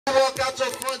walk out your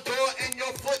front door and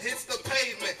your foot hits the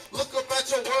pavement. Look up at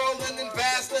your world and in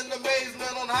vast and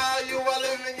amazement on how you are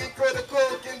living in critical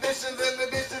conditions in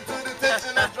addition to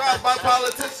detention and dropped by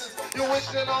politicians. You're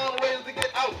wishing on ways to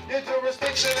get out your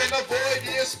jurisdiction and avoid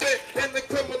being spit in the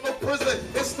criminal prison.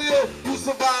 And still, you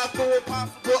survive through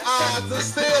impossible odds. And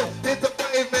still, hit the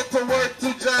pavement to work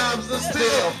 2 jobs. And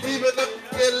still, even if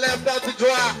you get left out to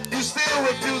dry, you still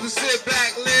refuse to sit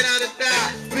back, lay down and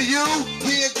die. For you,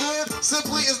 being good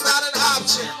simply is not an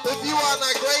option. If you are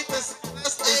not great, then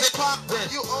success ain't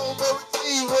poppin'. You own the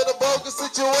key with a bogus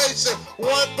situation.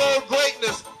 1/3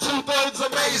 greatness, 2/3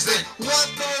 amazing.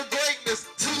 1/3 greatness,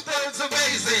 2/3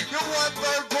 amazing. You're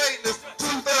 1/3 greatness,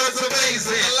 2/3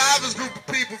 amazing. The livest group of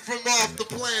people from off the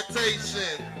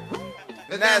plantation.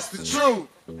 And that's the truth.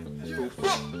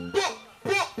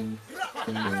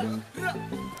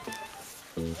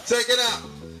 Check it out.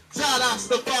 Shout out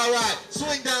Stafari,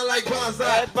 swing down like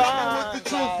bonsai. Coming with the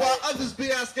truth while others be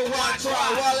asking why try.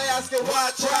 While they asking why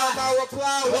try, my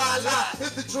reply, why lie?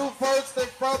 If the truth hurts, then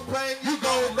from pain you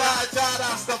gon' die. Shout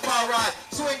out Stafari,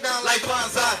 swing down like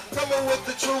bonsai. Coming with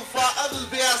the truth while others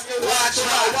be asking why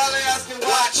try. While they asking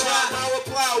why try, my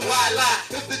reply, why lie?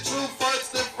 If the truth hurts,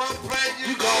 then from pain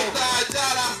you gon' die.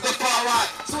 Shout out Stafari,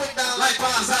 swing down like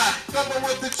bonsai. Coming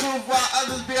with the truth while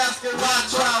others be asking why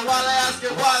try. While they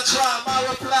asking why try, my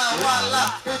reply,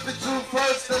 voila. If the truth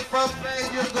hurts, then from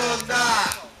pain you gon' die.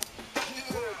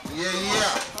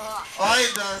 Yeah. Oh, I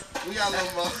ain't done. We got a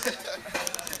little more.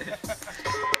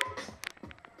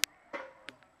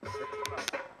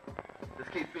 Let's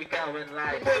keep it going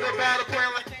like. Put a battle plan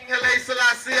like King Haile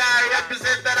Selassie. I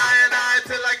represent that I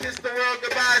till I kiss the world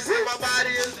goodbye. See, my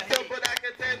body is the temple that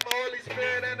contains my Holy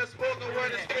Spirit, and the spoken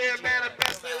word is spirit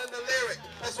manifested in the lyric.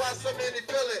 That's why so many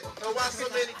feel it, and why so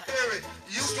many fear it.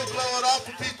 You can blow it off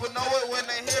and people know it when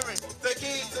they hear it. The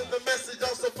key to the message,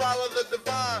 also follow the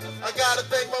divine. I gotta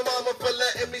thank my mama for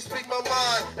letting me speak my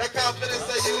mind. That confidence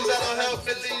I use, that'll help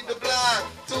me lead the blind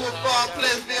to a far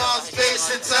place beyond space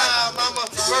and time. I'm a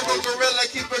verbal gorilla,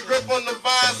 keep a grip on the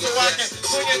vine so I can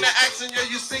swing into action. Yeah,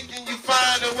 you seek and you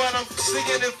find, and what I'm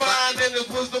seeking and finding is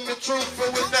wisdom and truth.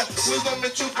 And with that wisdom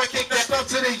and truth, I kick that stuff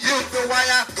to the youth. And why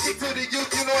I kick to the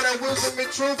youth, you know that wisdom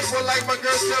and truth. Well, like my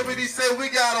girl Charity said, we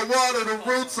gotta water the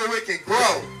roots so it can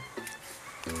grow.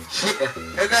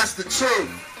 And that's the truth.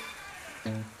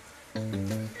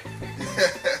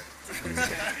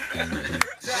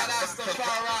 Shout out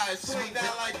Stafari, swing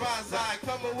down like bonsai.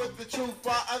 Coming with the truth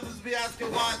while others be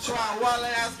asking why try. While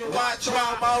they asking why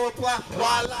try, my reply,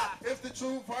 why lie? If the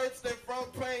truth hurts, then from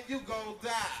pain you gon'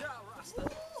 die.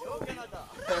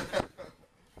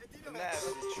 And that's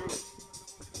the truth.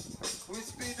 We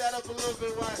speed that up a little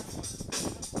bit, right?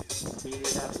 Speed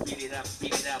it up, speed it up,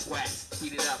 speed it up, what?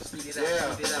 Speed it up, speed it up,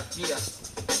 Yeah. speed it up, yeah.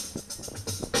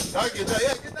 Y'all get down,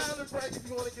 yeah, get down to the break if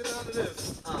you want to get down to this.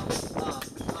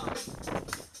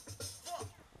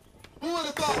 Who would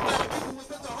have thought that people with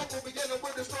such a humble beginning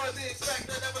would destroy the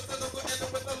expected? Never still go in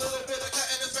with a little bit of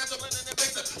cutting and special in the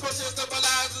picture. Culture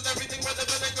stabilizes everything rather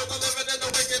than it goes living in the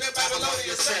wicked and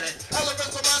Babylonian setting.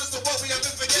 Elements of minus of what we have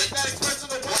been forgetting. That expression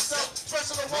of oneself,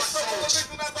 expression of oneself,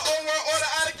 living out the old world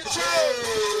order out of control.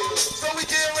 So we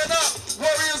gearing up,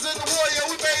 warriors in the war, yeah,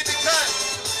 we made the cut.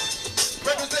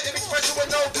 Representing expression with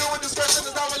no view and discretion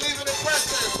is not relieving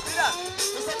impression.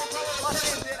 The second color of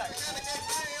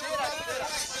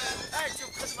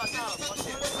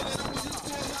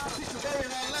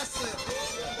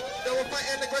they were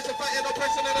fighting aggression, fighting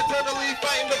oppression, and eternally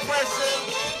fighting depression.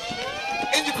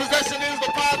 In your possession is the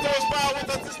power to inspire with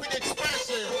artistic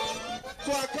expression.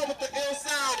 So I come with the ill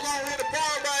sound, gonna hit the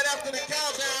bar right after the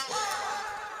countdown.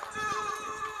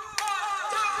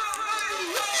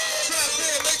 Trap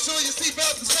in, make sure your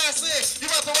seatbelt is fastened. You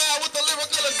about to ride with the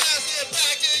lyrical assassin.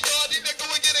 Back in, y'all, these niggas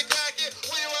will get it cracking.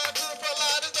 When you ride to the front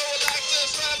line, there's no relaxing.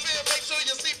 Strap in, make sure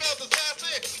your seatbelt is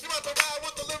fastened. You about to ride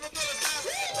with the lyrical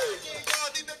assassin. Back in, y'all,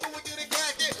 these niggas will get it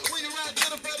cracking. When you ride to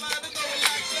the front line, there's no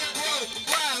relaxing. Whoa,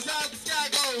 rise how the sky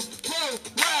goes. Whoa,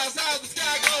 rise how the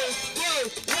sky goes. Whoa,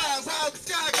 rise how the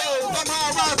sky goes. I'm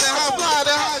high rising, high flying,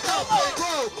 and high jumping.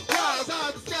 Whoa, rise how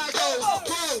the sky goes.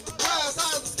 Whoa, rise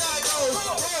how the sky goes.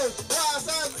 Whoa, rise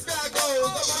how the sky goes.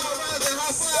 I'm high rising,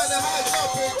 high flying, and high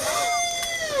jumping.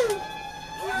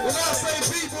 When I say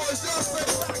B-boys, y'all say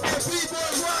rockin'.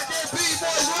 B-boys rockin',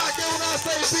 B-boys rockin'. When I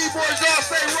say B-boys, y'all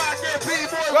say rockin'.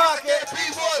 B-boys rockin',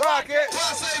 B-boys rockin'. When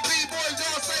I say B-boys,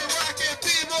 y'all say rockin'.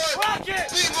 B-boys rockin',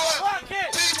 B-boys rockin',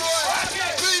 B-boys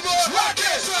rockin', B-boys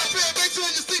rockin'. Strap in, make sure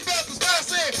your seatbelt is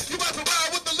fastened. You about to ride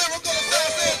with the lyrical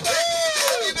assassin.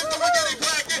 You niggas will get it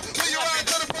crackin'. When you ride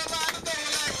to the front line, it's no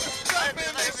relaxing. Strap in,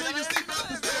 make sure your seatbelt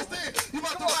is fastened. You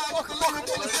about to ride with the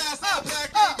lyrical assassin. Back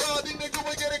in, y'all.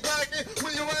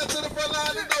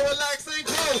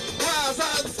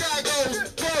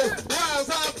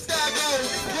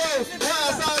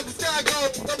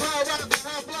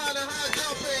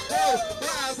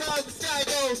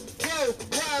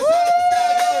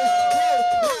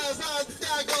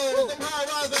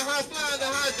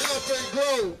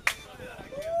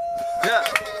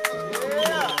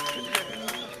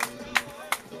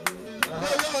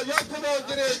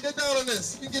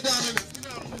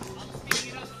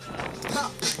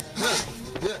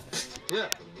 Yeah.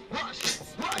 Rush.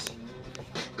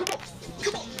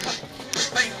 Come on.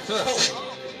 Hey,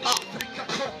 Africa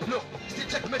complot.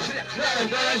 ستك مجرح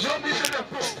لا جامي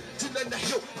للفوق. جينا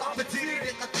نحيو عبديني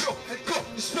قتلو الكون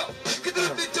نشفو.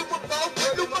 كدرت نجاوب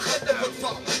كله ما خدم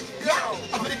الفاق.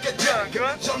 أفريكا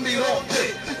جاك جامي رونتي.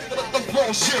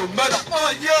 طفلونشي وملا.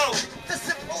 يو.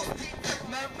 تسب أوستي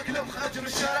ما مكلم خارج من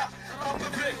الشارع.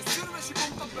 أفريك سير ماشي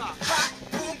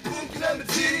بوم بوم كلام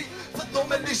تزيري.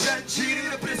 فالضوم اللي جان تجيري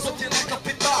ريبريزونتي لا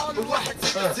كابيتال. الواحد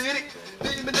تزيري.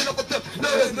 دايما انا قدام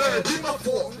لا ديما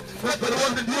فوق نمبر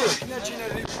 1 النور.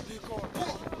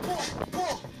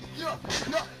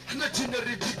 احنا جينا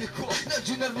نريبي ديكور احنا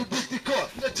جينا نريبي ديكور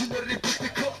احنا جينا نريبي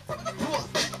ديكور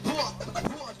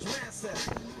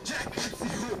جاك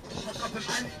بسيخو قبل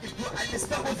عني يبدو عني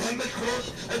استوى فهم الخروج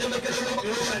انا ما قال انا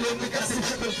مقلوب اليوم مقاسم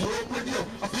في الفروق واليوم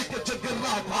افريقيا جنب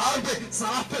الراب عارفه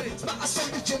صافي اسمع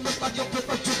الصوت يجي من الطريق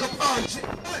بيطلع بانجي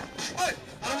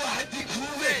انا واحد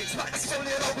يكوي اسمع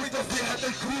الصولي رابي يدور في هذا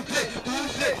الكروبلي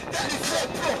دعني فوق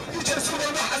برو يجلسون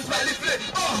راح اسمع لي فلي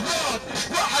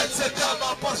واحد سكر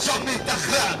لاباس جامي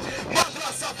تخرب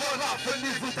مدرسة فراب في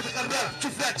النيفو تتغرب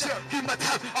شوف لا تشير كيما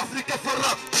تحب افريكا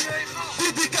فراب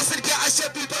ديدي كسر كاع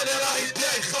الشاب البالي راهي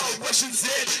دايخة واش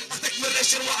نزيد خدك من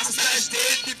ريش الواحد سنة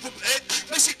جديد ديبو بعيد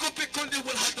ماشي كوبي كولي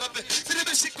والهضرة به سيري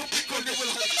ماشي كوبي كولي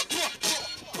والهضرة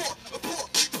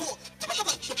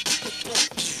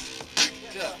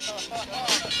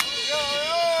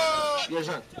يا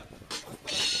جان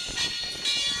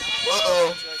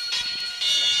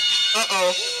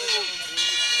Uh-oh.